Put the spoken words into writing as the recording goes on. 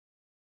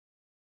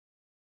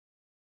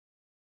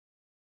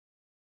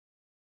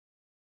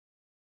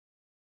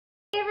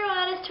Hey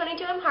everyone, it's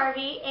 22M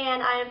Harvey,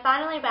 and I am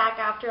finally back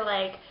after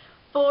like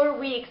 4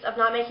 weeks of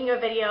not making a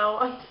video.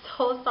 I'm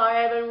so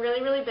sorry, I've been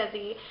really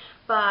busy,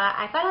 but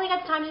I finally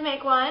got the time to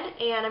make one,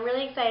 and I'm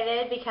really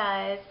excited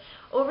because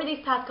over these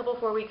past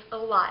 4 weeks, a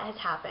lot has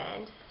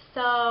happened.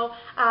 So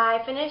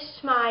I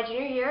finished my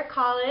junior year at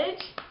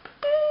college.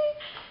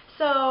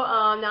 So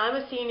now I'm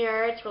a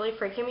senior. It's really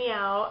freaking me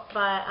out, but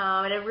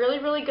I did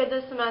really good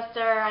this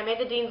semester. I made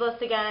the dean's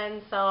list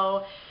again,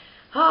 so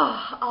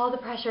all the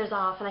pressure's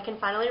off and I can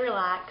finally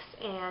relax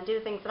and do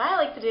the things that I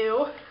like to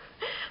do,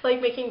 like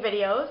making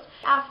videos.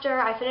 After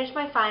I finished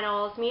my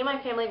finals, me and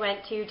my family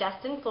went to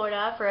Destin,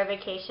 Florida for a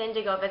vacation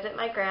to go visit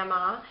my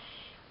grandma.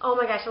 Oh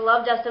my gosh, I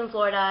love Destin,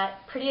 Florida.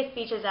 Prettiest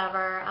beaches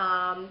ever.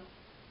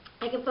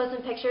 I can post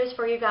some pictures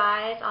for you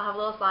guys. I'll have a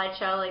little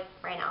slideshow like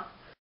right now.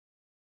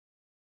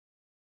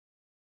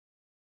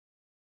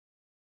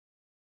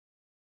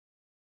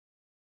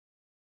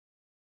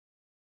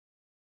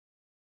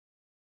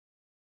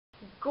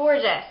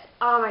 Gorgeous.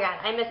 Oh my god,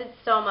 I miss it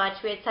so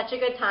much. We had such a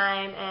good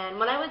time, and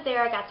when I was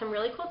there I got some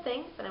really cool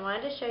things that I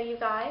wanted to show you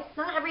guys.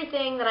 Not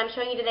everything that I'm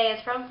showing you today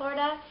is from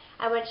Florida.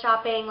 I went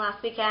shopping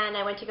last weekend.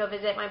 I went to go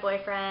visit my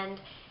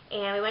boyfriend,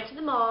 and we went to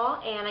the mall,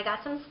 and I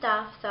got some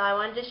stuff, so I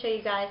wanted to show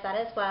you guys that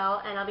as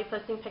well, and I'll be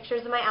posting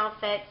pictures of my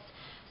outfits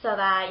so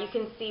that you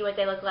can see what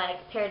they look like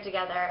paired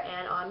together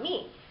and on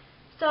me.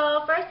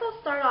 So first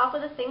I'll start off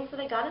with the things that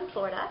I got in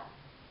Florida.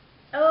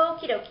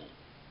 Okie dokie.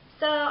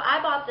 So I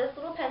bought this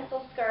little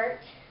pencil skirt.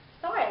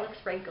 Sorry it looks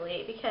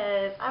wrinkly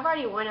because I've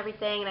already worn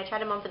everything and I tried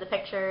to mum for the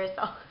pictures,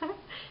 so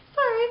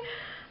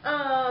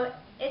sorry.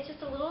 It's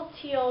just a little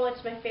teal, which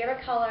is my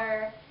favorite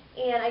color,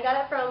 and I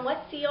got it from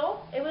What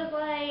Seal. It was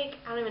like,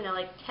 I don't even know,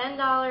 like $10,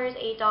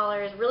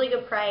 $8, really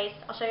good price.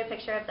 I'll show you a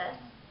picture of this.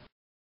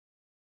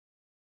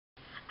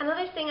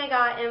 Another thing I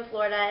got in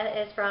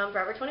Florida is from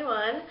Forever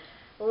 21.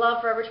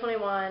 Love Forever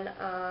 21.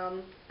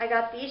 I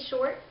got these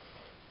shorts.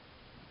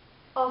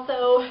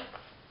 Also,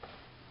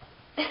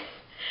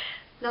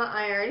 not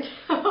ironed.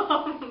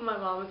 My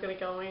mom is going to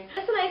kill me.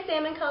 It's a nice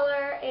salmon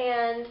color,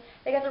 and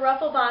they got the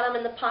ruffle bottom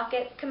and the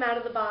pockets come out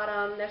of the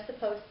bottom. They're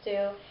supposed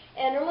to.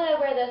 And normally I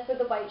wear this with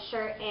a white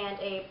shirt and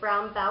a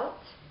brown belt.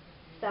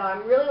 So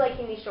I'm really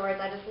liking these shorts.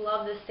 I just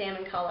love this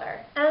salmon color.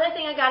 Another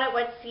thing I got at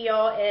What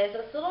Seal is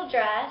this little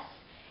dress.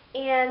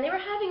 And they were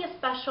having a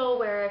special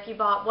where if you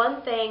bought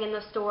one thing in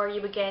the store,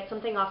 you would get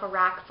something off a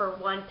rack for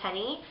 1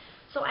 penny.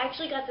 So I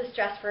actually got this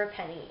dress for a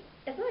penny.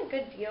 Isn't that a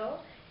good deal?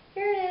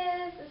 Here it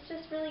is. It's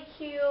just really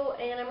cute,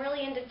 and I'm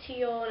really into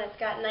teal, and it's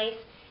got nice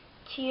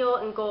teal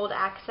and gold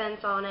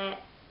accents on it.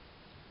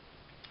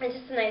 It's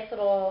just a nice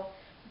little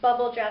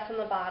bubble dress on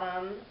the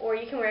bottom, or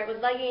you can wear it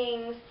with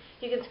leggings.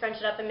 You can scrunch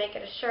it up and make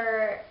it a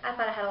shirt. I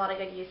thought it had a lot of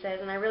good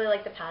uses, and I really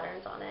like the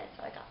patterns on it,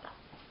 so I got that.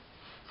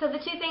 So the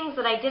two things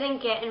that I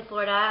didn't get in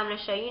Florida, I'm going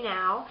to show you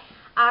now.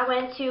 I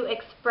went to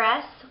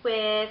Express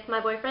with my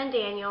boyfriend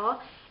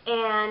Daniel,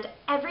 and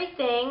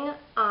everything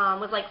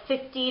was like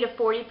 50 to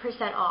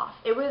 40% off.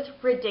 It was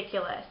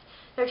ridiculous.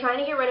 They're trying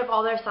to get rid of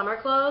all their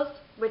summer clothes,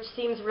 which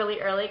seems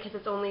really early because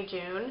it's only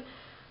June.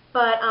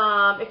 But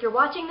if you're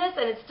watching this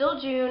and it's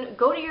still June,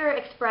 go to your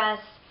Express,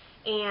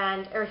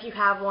 or if you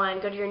have one,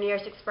 go to your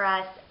nearest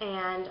Express,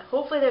 and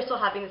hopefully they're still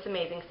having this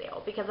amazing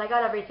sale because I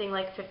got everything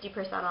like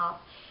 50% off.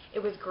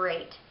 It was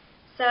great.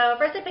 So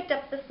first I picked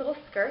up this little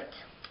skirt.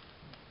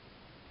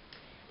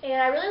 And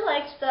I really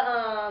liked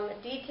the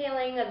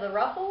detailing of the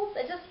ruffles.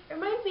 It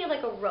reminds me of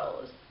like a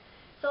rose.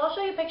 So I'll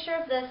show you a picture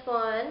of this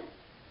one.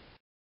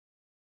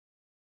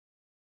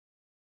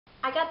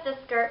 I got this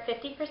skirt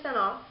 50%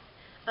 off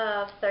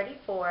of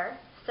 $34,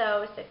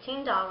 so it's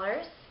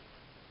 $15.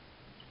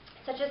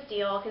 Such a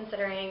steal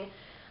considering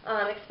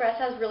Express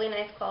has really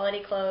nice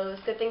quality clothes,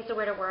 good things to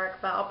wear to work,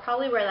 but I'll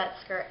probably wear that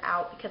skirt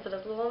out because it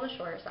is a little on the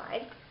shorter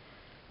side.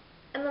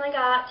 And then I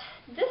got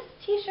this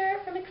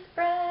t-shirt from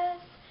Express.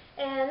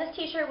 And this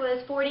t-shirt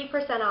was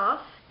 40% off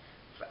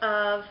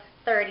of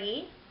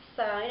 $30,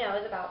 so you know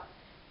it was about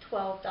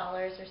 $12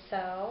 or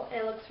so.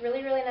 And it looks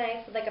really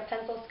nice with like a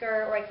pencil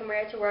skirt, or I can wear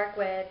it to work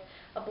with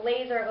a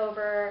blazer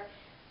over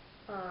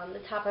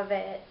the top of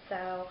it.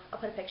 So I'll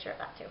put a picture of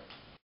that too.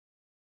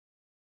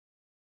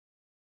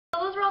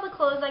 So those were all the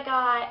clothes I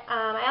got.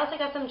 I also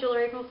got some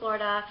jewelry from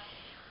Florida.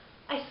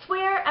 I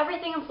swear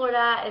everything in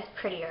Florida is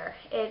prettier.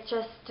 It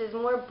just is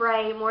more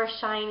bright, more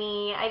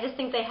shiny. I just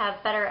think they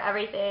have better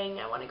everything.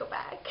 I want to go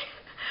back.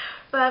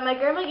 But my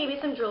grandma gave me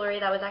some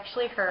jewelry that was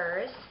actually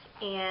hers,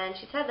 and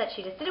she said that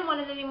she just didn't want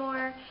it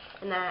anymore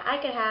and that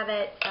I could have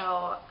it,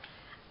 so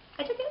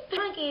I took it.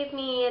 Grandma gave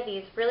me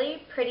these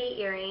really pretty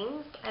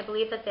earrings. I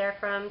believe that they're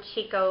from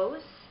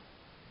Chico's,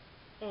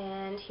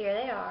 and here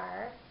they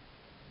are.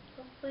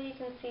 Hopefully you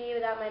can see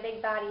without my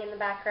big body in the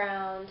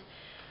background.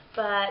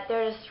 But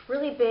they're just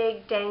really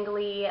big,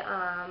 dangly.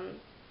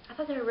 I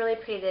thought they were really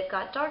pretty. They've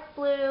got dark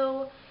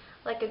blue,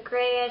 like a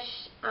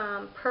grayish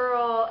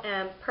pearl,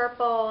 and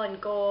purple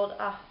and gold.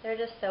 Oh, they're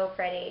just so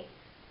pretty.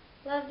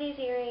 Love these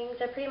earrings.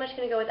 They're pretty much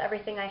going to go with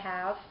everything I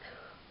have.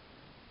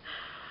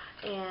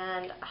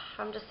 and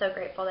I'm just so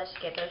grateful that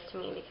she gave those to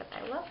me because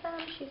I love them.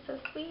 She's so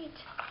sweet.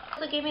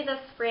 She also gave me this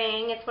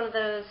ring. It's one of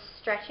those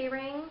stretchy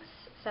rings,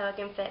 so it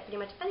can fit pretty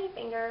much any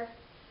finger,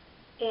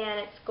 and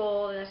it's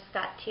gold and it's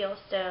got teal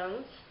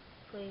stones.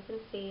 So you can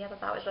see, I thought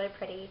that was really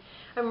pretty.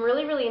 I'm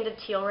really into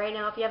teal right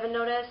now, if you haven't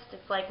noticed.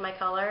 It's like my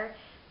color.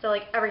 So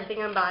like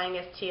everything I'm buying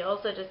is teal,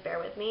 so just bear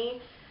with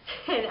me.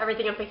 And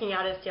everything I'm picking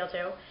out is teal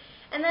too.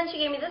 And then she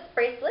gave me this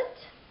bracelet.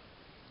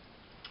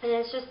 And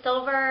it's just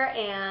silver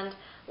and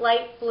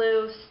light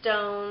blue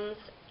stones,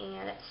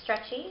 and it's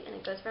stretchy, and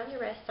it goes around your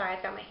wrist. Sorry,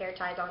 I've got my hair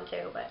ties on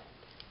too, but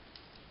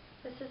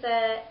this is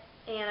it.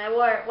 And I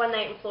wore it one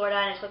night in Florida,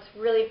 and it looks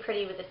really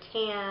pretty with a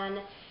tan,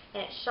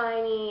 and it's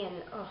shiny,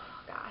 and oh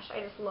gosh, I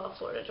just love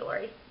Florida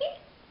jewelry.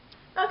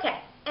 Okay,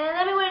 and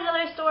then we went to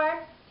another store,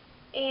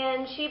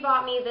 and she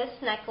bought me this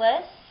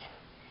necklace.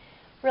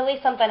 Really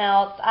something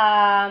else.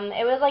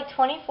 It was like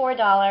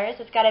 $24.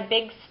 It's got a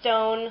big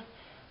stone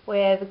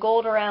with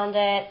gold around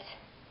it,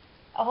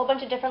 a whole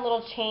bunch of different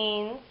little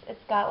chains.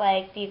 It's got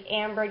like these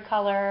amber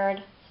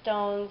colored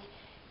stones,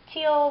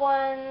 teal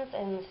ones,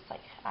 and it's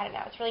like, I don't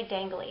know, it's really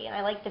dangly. And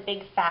I like the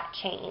big fat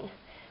chain,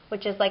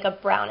 which is like a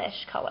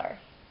brownish color.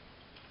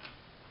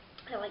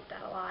 I like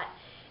that a lot.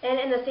 And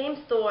in the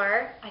same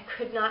store, I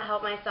could not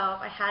help myself.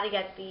 I had to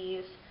get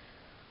these.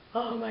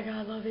 Oh my God,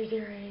 I love these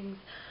earrings.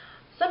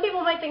 Some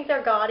people might think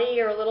they're gaudy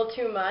or a little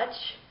too much,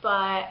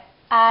 but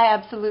I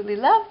absolutely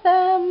love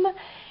them.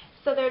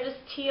 So they're just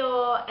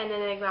teal, and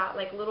then they got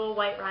like little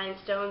white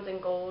rhinestones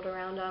and gold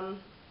around them.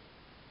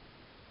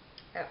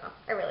 I don't know,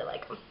 I really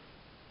like them.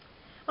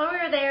 When we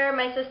were there,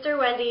 my sister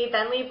Wendy,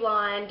 Bentley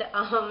Blonde,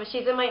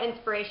 she's in my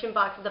inspiration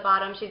box at the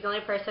bottom. She's the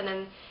only person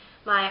in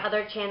my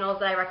other channels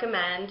that I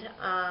recommend.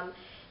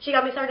 She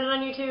got me started on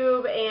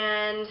YouTube,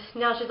 and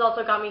now she's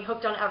also got me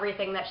hooked on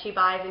everything that she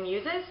buys and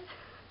uses.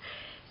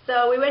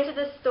 So we went to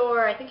this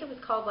store, I think it was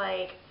called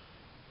like,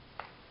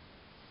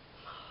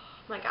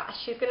 oh my gosh,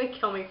 she's going to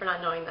kill me for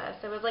not knowing this.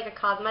 It was like a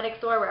cosmetic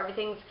store where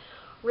everything's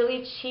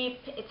really cheap.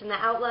 It's in the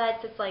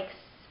outlets. It's like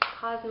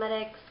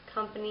cosmetics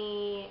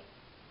company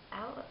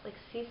outlet, like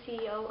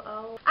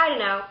CCOO. I don't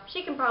know.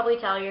 She can probably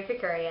tell you if you're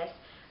curious.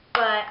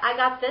 But I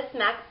got this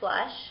MAC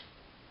blush,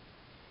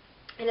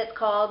 and it's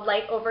called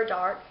Light Over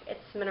Dark. It's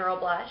mineral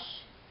blush.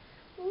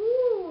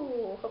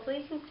 Ooh,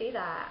 hopefully you can see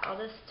that. I'll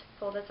just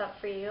pull this up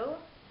for you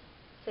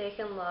so you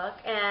can look.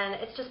 And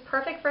it's just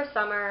perfect for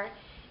summer.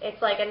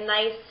 It's like a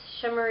nice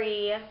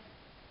shimmery,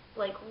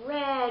 like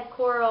red,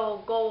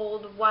 coral,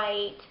 gold,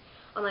 white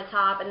on the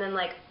top, and then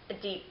like a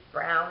deep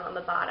brown on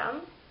the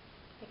bottom.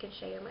 I can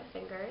show you my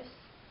fingers.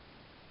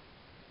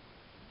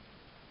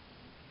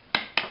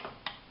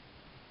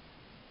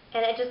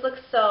 And it just looks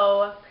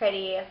so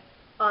pretty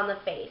on the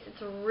face.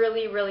 It's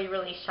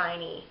really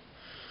shiny.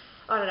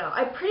 I don't know.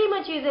 I pretty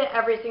much use it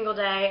every single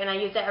day, and I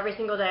used it every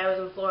single day I was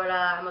in Florida.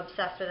 I'm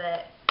obsessed with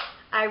it.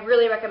 I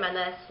really recommend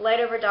this. Light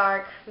Over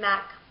Dark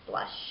MAC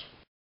blush.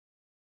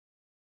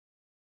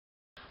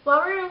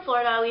 While we were in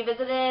Florida, we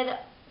visited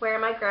where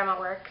my grandma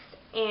works,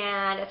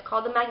 and it's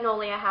called the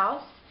Magnolia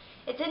House.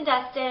 It's in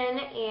Destin,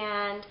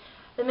 and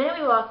the minute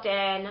we walked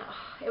in,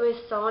 it was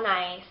so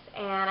nice,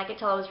 and I could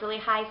tell it was really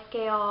high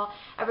scale.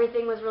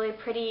 Everything was really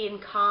pretty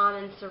and calm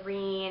and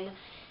serene,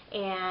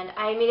 and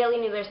I immediately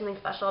knew there was something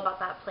special about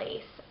that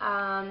place.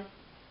 I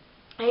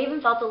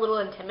even felt a little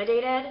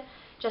intimidated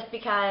just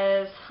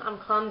because I'm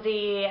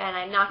clumsy and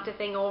I knocked a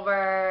thing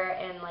over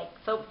and like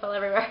soap fell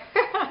everywhere.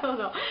 I don't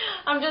know.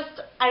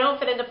 I don't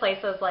fit into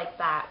places like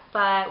that.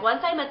 But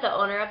once I met the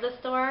owner of the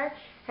store,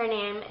 her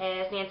name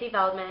is Nancy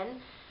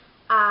Feldman,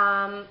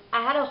 I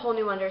had a whole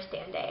new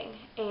understanding,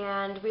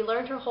 and we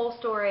learned her whole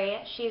story.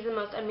 She's the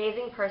most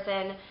amazing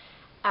person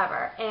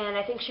ever, and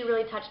I think she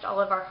really touched all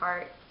of our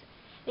hearts.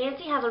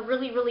 Nancy has a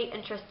really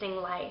interesting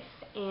life,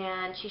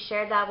 and she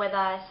shared that with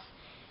us,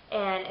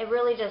 and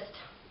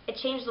it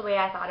changed the way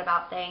I thought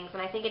about things,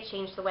 and I think it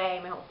changed the way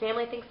my whole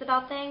family thinks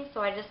about things,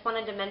 so I just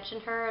wanted to mention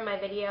her in my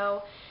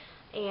video.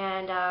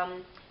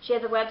 And she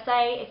has a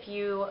website. If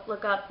you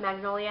look up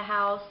Magnolia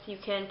House, you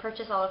can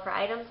purchase all of her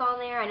items on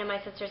there. I know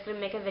my sister's going to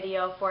make a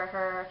video for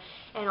her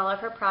and all of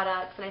her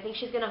products, and I think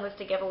she's going to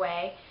host a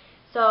giveaway.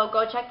 So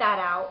go check that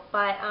out.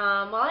 But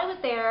while I was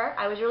there,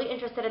 I was really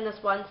interested in this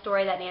one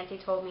story that Nancy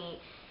told me,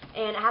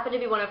 and it happened to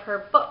be one of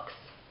her books.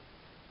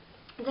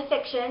 It's a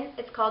fiction.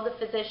 It's called The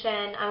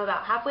Physician. I'm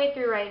about halfway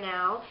through right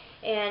now,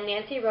 and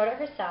Nancy wrote it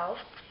herself,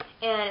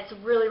 and it's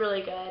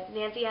really good.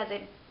 Nancy has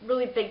a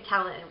really big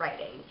talent in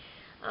writing.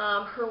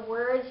 Her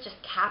words just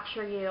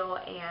capture you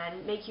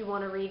and make you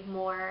want to read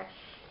more.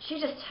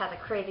 She just has a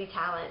crazy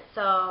talent.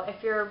 So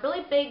if you're a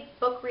really big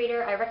book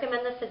reader, I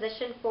recommend The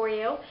Physician for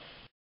you.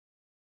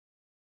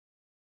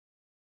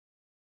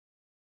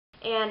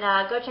 And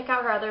go check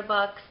out her other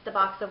books, The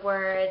Box of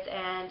Words,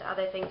 and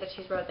other things that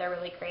she's wrote. They're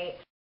really great.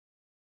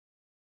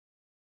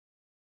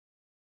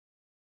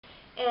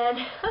 And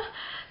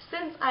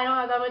since I don't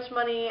have that much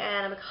money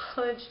and I'm a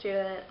college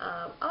student,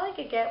 all I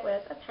could get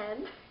was a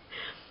pen.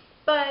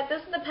 But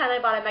this is the pen I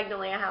bought at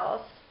Magnolia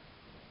House.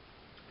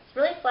 It's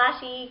really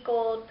flashy,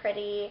 gold,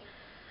 pretty.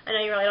 I know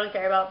you really don't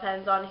care about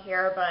pens on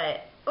here,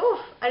 but oof,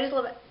 I just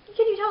love it.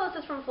 Can you tell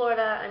this is from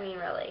Florida? I mean,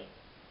 really.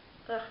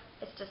 Ugh,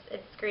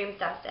 it screams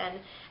Destin,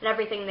 and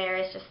everything there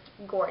is just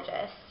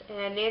gorgeous.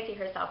 And Nancy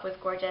herself was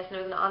gorgeous, and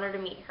it was an honor to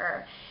meet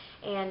her.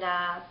 And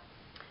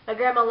my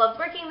grandma loves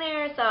working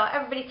there, so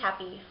everybody's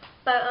happy.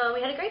 But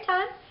we had a great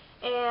time,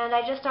 and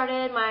I just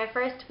started my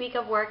first week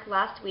of work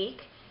last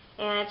week.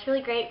 And it's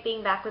really great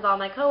being back with all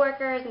my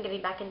coworkers and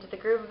getting back into the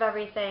groove of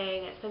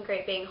everything. It's been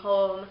great being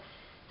home.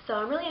 So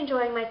I'm really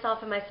enjoying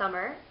myself in my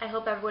summer. I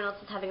hope everyone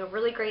else is having a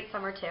really great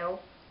summer too.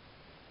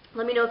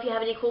 Let me know if you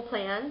have any cool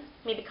plans.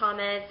 Maybe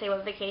comment, say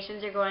what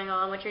vacations you're going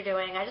on, what you're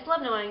doing. I just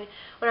love knowing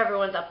what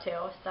everyone's up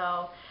to.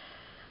 So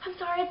I'm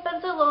sorry it's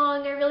been so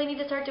long. I really need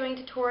to start doing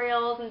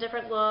tutorials and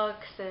different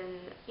looks and,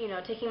 you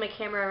know, taking my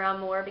camera around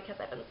more because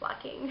I've been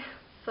slacking.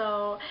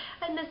 So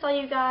I miss all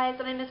you guys,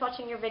 and I miss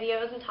watching your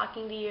videos and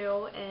talking to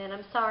you, and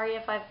I'm sorry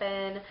if I've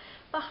been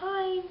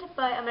behind,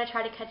 but I'm going to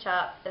try to catch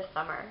up this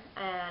summer,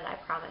 and I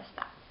promise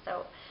that.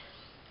 So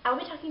I'll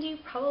be talking to you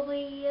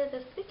probably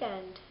this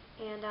weekend,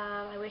 and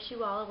I wish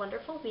you all a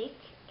wonderful week,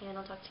 and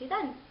I'll talk to you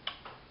then.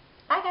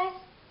 Bye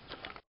guys!